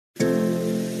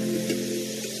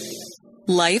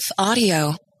Life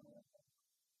Audio.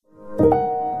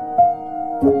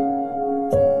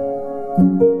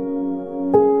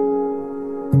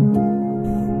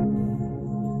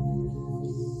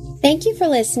 Thank you for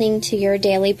listening to Your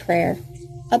Daily Prayer,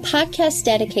 a podcast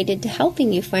dedicated to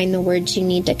helping you find the words you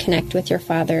need to connect with your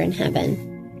Father in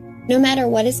heaven. No matter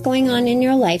what is going on in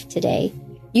your life today,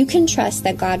 you can trust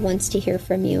that God wants to hear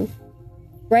from you.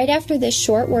 Right after this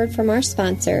short word from our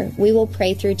sponsor, we will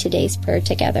pray through today's prayer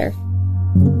together.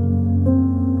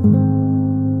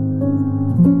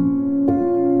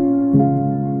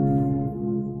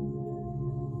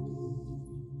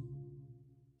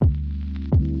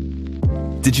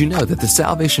 Did you know that the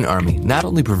Salvation Army not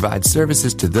only provides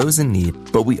services to those in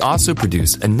need, but we also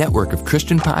produce a network of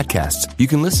Christian podcasts you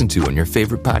can listen to on your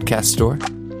favorite podcast store?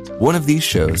 One of these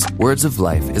shows, Words of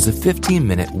Life, is a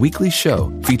 15-minute weekly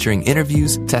show featuring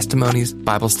interviews, testimonies,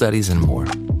 Bible studies, and more.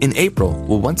 In April,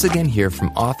 we'll once again hear from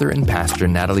author and pastor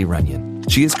Natalie Runyon.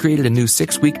 She has created a new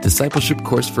 6-week discipleship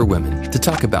course for women to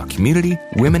talk about community,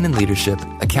 women in leadership,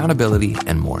 accountability,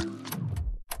 and more.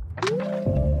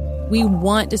 We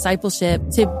want discipleship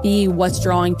to be what's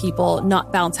drawing people,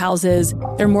 not bounce houses.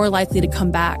 They're more likely to come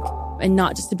back and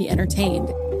not just to be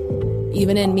entertained.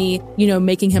 Even in me,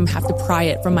 making him have to pry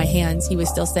it from my hands, he was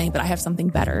still saying, but I have something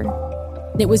better.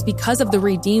 And it was because of the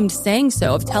redeemed saying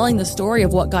so, of telling the story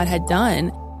of what God had done.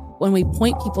 When we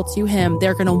point people to him,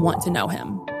 they're going to want to know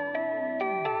him.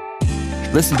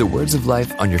 Listen to Words of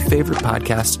Life on your favorite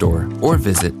podcast store or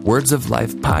visit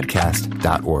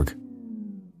wordsoflifepodcast.org.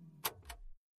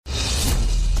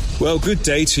 Well, good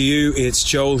day to you. It's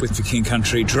Joel with The King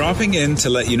Country, dropping in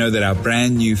to let you know that our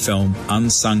brand new film,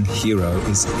 Unsung Hero,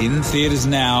 is in theaters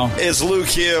now. It's Luke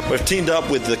here. We've teamed up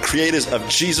with the creators of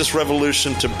Jesus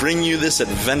Revolution to bring you this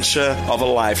adventure of a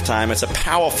lifetime. It's a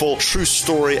powerful, true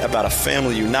story about a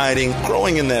family uniting,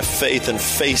 growing in their faith, and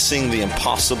facing the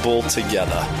impossible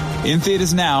together. In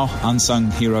theaters now,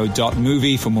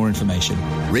 unsunghero.movie for more information.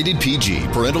 Rated PG.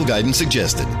 Parental guidance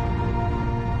suggested.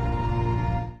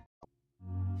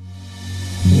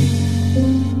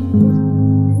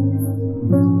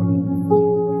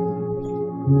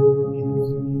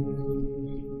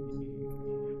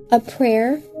 A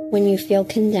Prayer When You Feel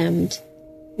Condemned,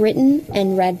 written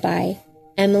and read by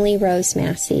Emily Rose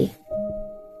Massey.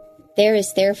 There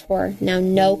is therefore now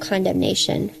no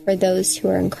condemnation for those who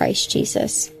are in Christ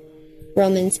Jesus.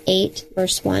 Romans 8,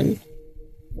 verse 1.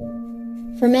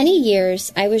 For many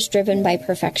years, I was driven by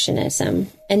perfectionism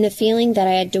and the feeling that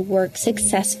I had to work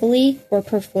successfully or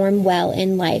perform well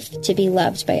in life to be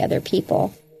loved by other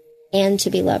people and to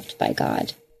be loved by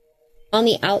God. On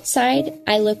the outside,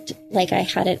 I looked like I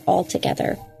had it all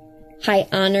together. High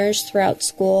honors throughout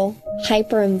school,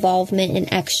 hyper involvement in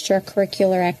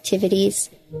extracurricular activities,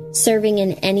 serving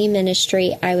in any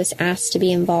ministry I was asked to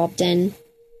be involved in,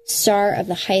 star of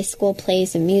the high school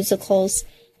plays and musicals,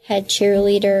 head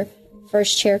cheerleader,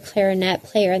 first chair clarinet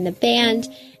player in the band,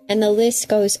 and the list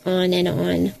goes on and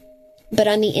on. But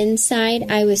on the inside,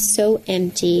 I was so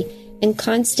empty and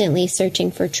constantly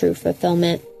searching for true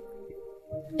fulfillment.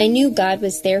 I knew God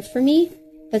was there for me,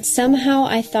 but somehow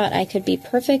I thought I could be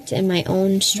perfect in my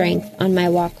own strength on my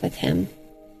walk with Him.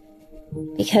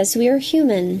 Because we are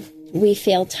human, we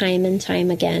fail time and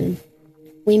time again.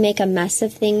 We make a mess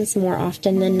of things more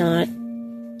often than not.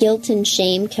 Guilt and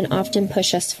shame can often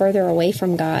push us further away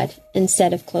from God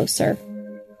instead of closer.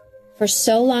 For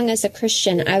so long as a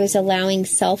Christian, I was allowing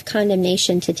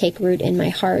self-condemnation to take root in my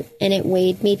heart, and it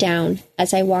weighed me down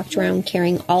as I walked around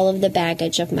carrying all of the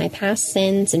baggage of my past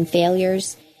sins and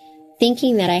failures,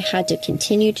 thinking that I had to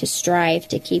continue to strive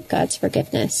to keep God's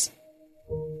forgiveness.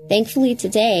 Thankfully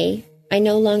today, I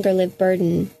no longer live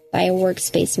burdened by a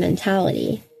workspace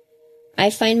mentality. I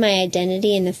find my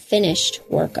identity in the finished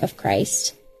work of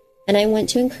Christ, and I want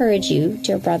to encourage you,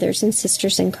 dear brothers and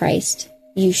sisters in Christ,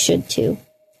 you should too.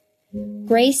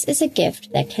 Grace is a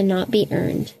gift that cannot be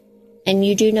earned, and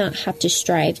you do not have to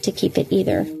strive to keep it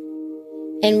either.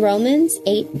 In Romans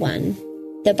 8:1,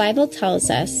 the Bible tells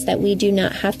us that we do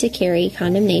not have to carry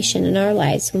condemnation in our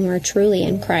lives when we're truly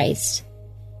in Christ.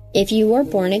 If you are a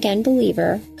born-again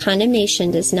believer,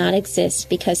 condemnation does not exist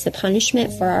because the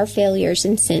punishment for our failures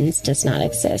and sins does not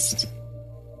exist.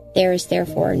 There is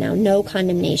therefore now no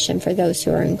condemnation for those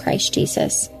who are in Christ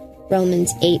Jesus.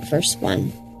 Romans 8, verse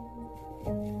 1.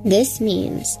 This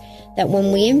means that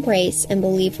when we embrace and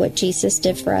believe what Jesus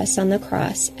did for us on the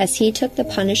cross, as He took the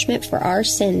punishment for our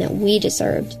sin that we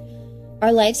deserved,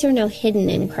 our lives are now hidden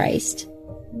in Christ.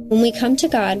 When we come to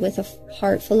God with a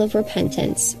heart full of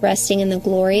repentance, resting in the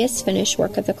glorious finished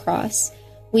work of the cross,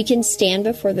 we can stand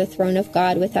before the throne of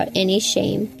God without any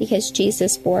shame because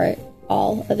Jesus bore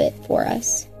all of it for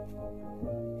us.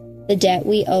 The debt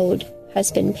we owed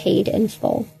has been paid in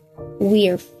full. We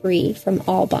are free from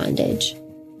all bondage.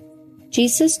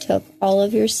 Jesus took all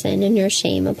of your sin and your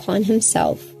shame upon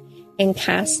himself and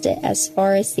cast it as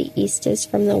far as the east is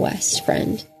from the west,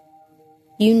 friend.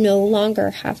 You no longer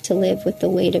have to live with the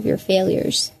weight of your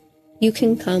failures. You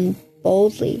can come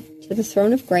boldly to the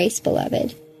throne of grace,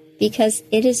 beloved, because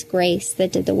it is grace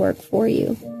that did the work for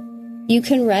you. You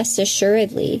can rest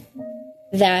assuredly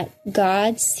that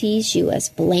God sees you as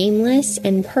blameless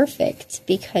and perfect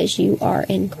because you are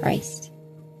in Christ.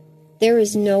 There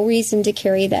is no reason to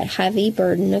carry that heavy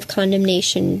burden of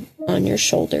condemnation on your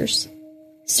shoulders.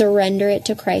 Surrender it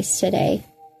to Christ today.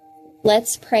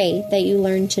 Let's pray that you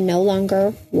learn to no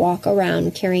longer walk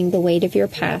around carrying the weight of your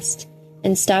past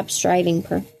and stop striving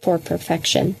for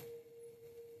perfection.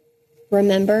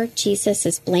 Remember, Jesus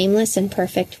is blameless and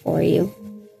perfect for you.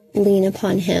 Lean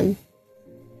upon him.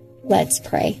 Let's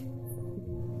pray.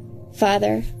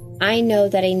 Father, I know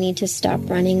that I need to stop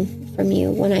running from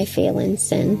you when I fail in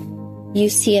sin. You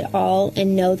see it all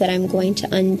and know that I'm going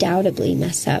to undoubtedly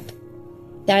mess up.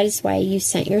 That is why you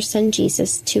sent your son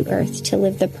Jesus to earth to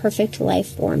live the perfect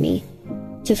life for me,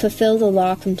 to fulfill the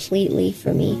law completely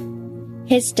for me.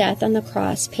 His death on the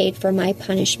cross paid for my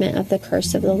punishment of the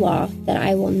curse of the law that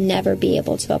I will never be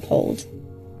able to uphold.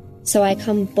 So I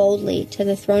come boldly to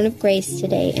the throne of grace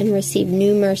today and receive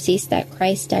new mercies that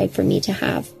Christ died for me to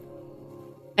have.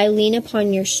 I lean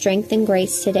upon your strength and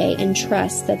grace today and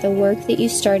trust that the work that you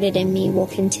started in me will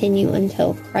continue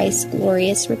until Christ's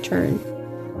glorious return,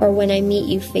 or when I meet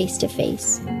you face to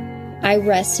face. I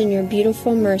rest in your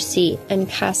beautiful mercy and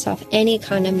cast off any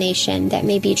condemnation that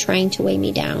may be trying to weigh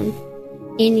me down.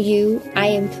 In you, I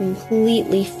am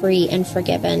completely free and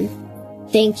forgiven.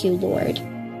 Thank you, Lord.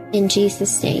 In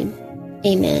Jesus' name,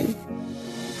 amen.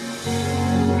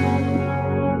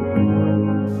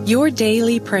 Your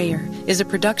Daily Prayer is a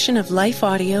production of Life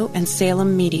Audio and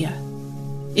Salem Media.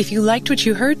 If you liked what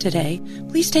you heard today,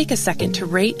 please take a second to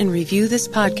rate and review this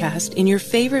podcast in your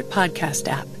favorite podcast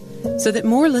app so that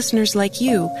more listeners like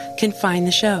you can find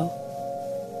the show.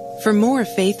 For more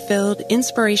faith-filled,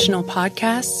 inspirational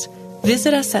podcasts,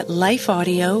 visit us at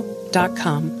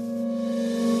lifeaudio.com.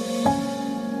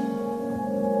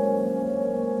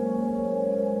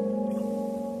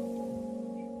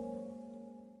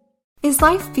 Is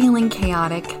life feeling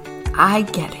chaotic? I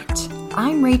get it.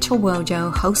 I'm Rachel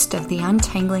Wojo, host of the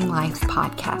Untangling Life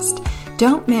podcast.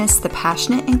 Don't miss the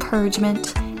passionate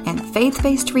encouragement and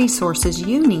faith-based resources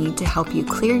you need to help you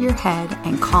clear your head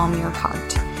and calm your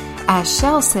heart. As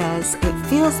Shell says, it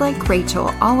feels like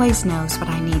Rachel always knows what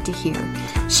I need to hear.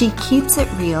 She keeps it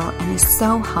real and is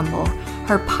so humble.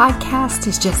 Her podcast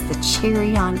is just the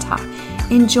cherry on top.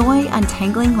 Enjoy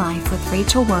Untangling Life with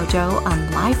Rachel Wojo on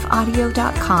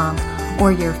lifeaudio.com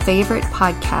or your favorite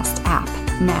podcast app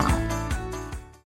now.